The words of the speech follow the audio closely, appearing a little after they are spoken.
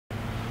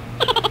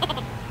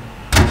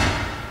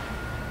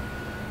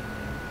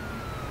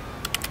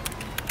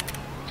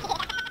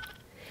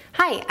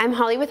Hi, I'm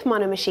Holly with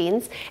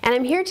Monomachines, and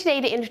I'm here today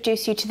to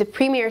introduce you to the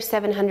Premier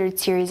 700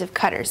 series of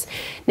cutters.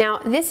 Now,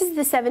 this is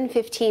the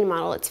 715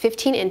 model. It's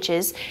 15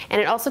 inches, and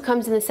it also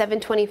comes in the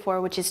 724,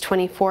 which is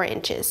 24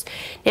 inches.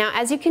 Now,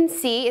 as you can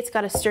see, it's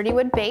got a sturdy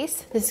wood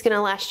base. This is going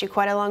to last you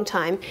quite a long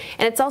time,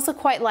 and it's also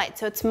quite light,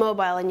 so it's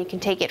mobile, and you can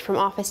take it from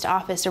office to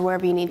office or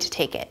wherever you need to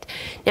take it.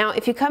 Now,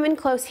 if you come in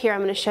close here, I'm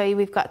going to show you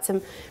we've got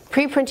some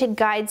pre-printed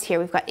guides here.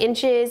 We've got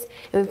inches,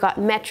 and we've got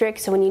metric,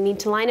 so when you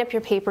need to line up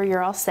your paper,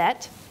 you're all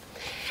set.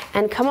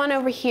 And come on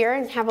over here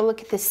and have a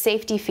look at this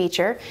safety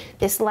feature.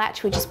 This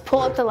latch, we just pull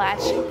up the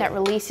latch that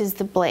releases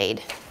the blade.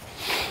 So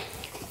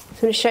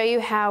I'm going to show you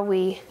how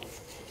we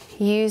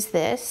use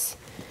this.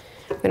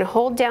 I'm going to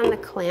hold down the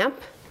clamp,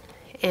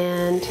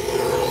 and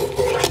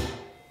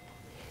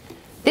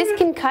this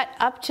can cut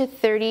up to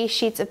 30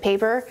 sheets of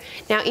paper.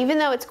 Now, even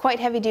though it's quite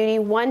heavy duty,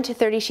 1 to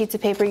 30 sheets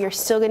of paper, you're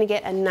still going to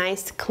get a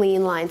nice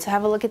clean line. So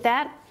have a look at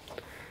that.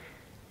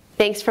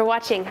 Thanks for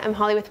watching. I'm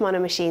Holly with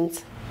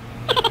Monomachines.